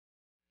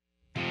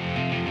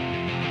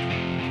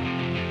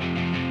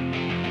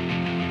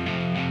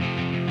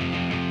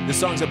This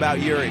song's about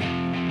Yuri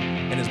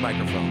and his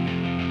microphone.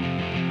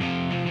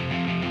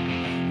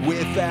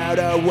 Without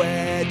a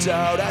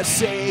window to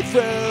see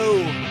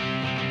through,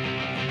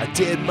 I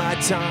did my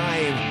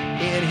time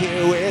in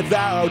here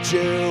without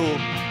you.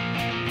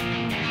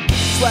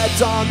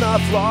 Slept on the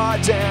floor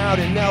down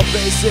in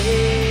LBC.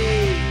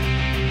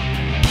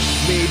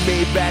 Meet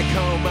me back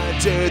home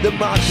under the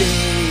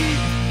marquee.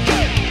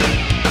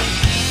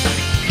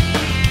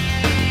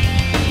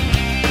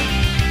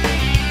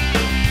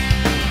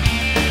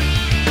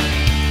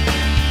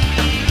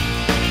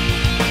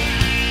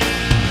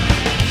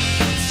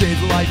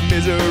 Seems like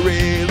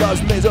misery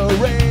loves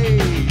misery.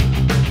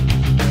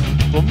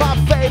 Well, my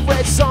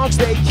favorite songs,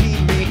 they keep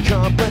me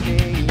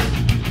company.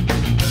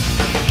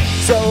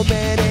 So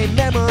many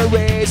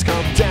memories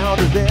come down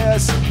to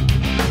this.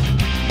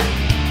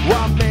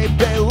 Well, I may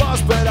be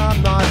lost, but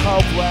I'm not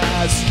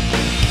hopeless.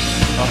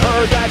 I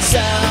heard that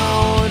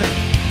sound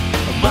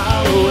a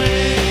mile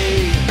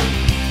away.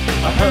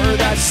 I heard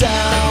that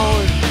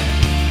sound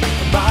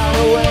a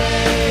mile away.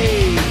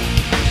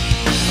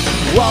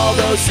 All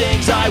those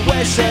things I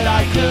wish that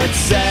I could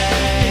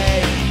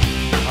say.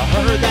 I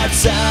heard that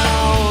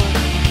sound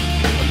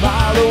a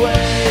mile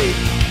away,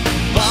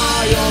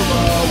 mile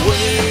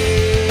away.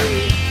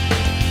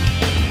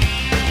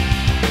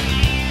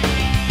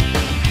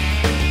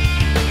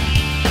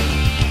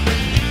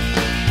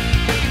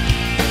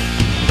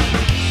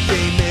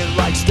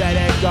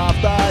 Static off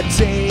the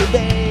TV.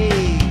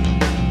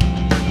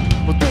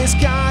 Well, this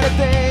kind of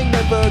thing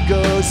never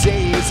goes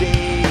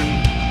easy.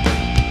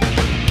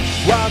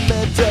 Well, I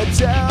meant to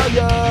tell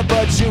you,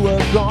 but you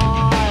were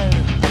gone.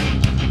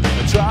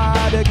 I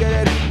tried to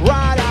get it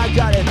right, I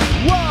got it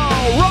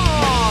wrong.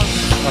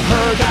 I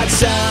heard that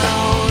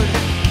sound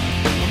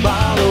a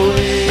mile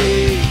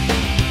away.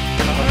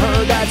 I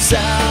heard that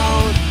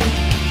sound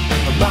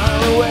a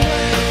mile away.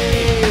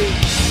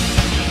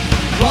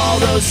 All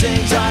those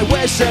things I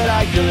wish that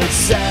I could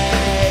say.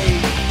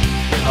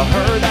 I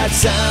heard that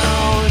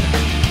sound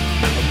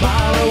a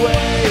mile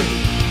away,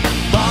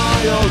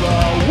 mile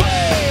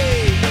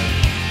away.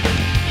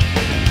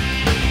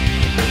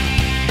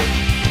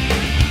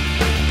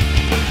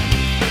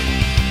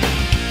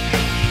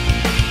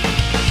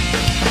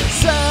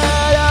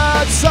 Set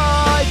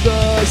outside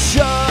the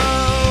show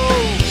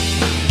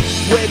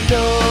with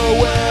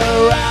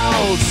nowhere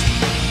else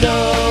to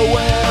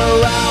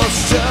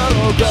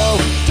go.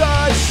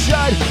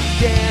 Shut,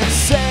 can't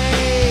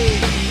say.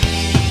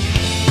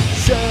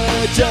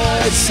 Should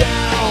just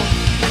sound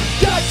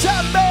good to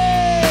me.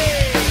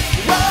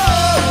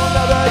 Whoa,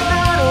 another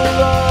night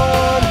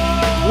alone,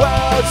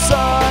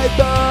 outside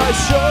the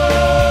show.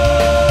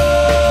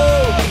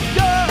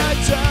 Good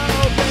to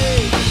me.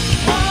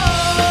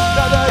 Whoa,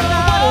 another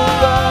night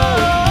alone,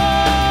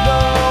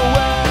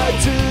 nowhere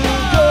to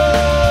go.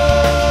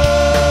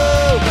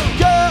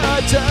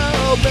 Good to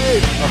me.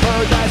 I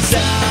heard that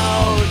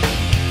sound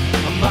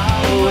a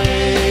mile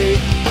away.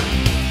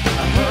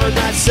 I heard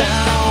that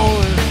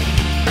sound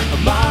a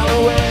mile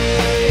away.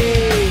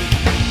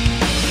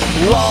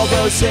 All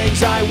those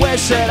things I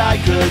wish that I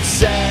could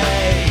say.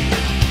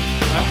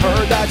 I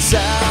heard that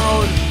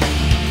sound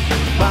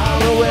a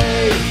mile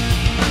away,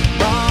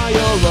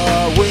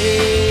 mile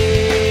away.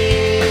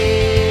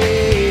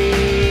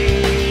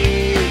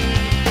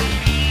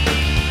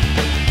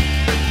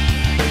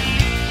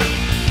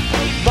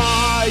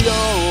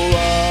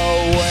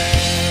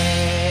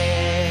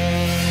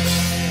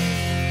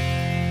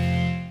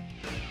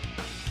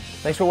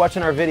 Thanks for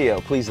watching our video.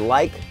 Please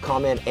like,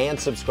 comment, and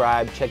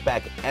subscribe. Check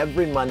back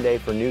every Monday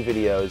for new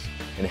videos,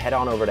 and head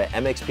on over to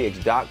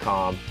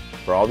MxPx.com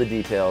for all the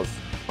details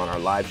on our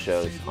live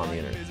shows on the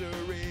internet.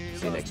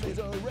 See you next week.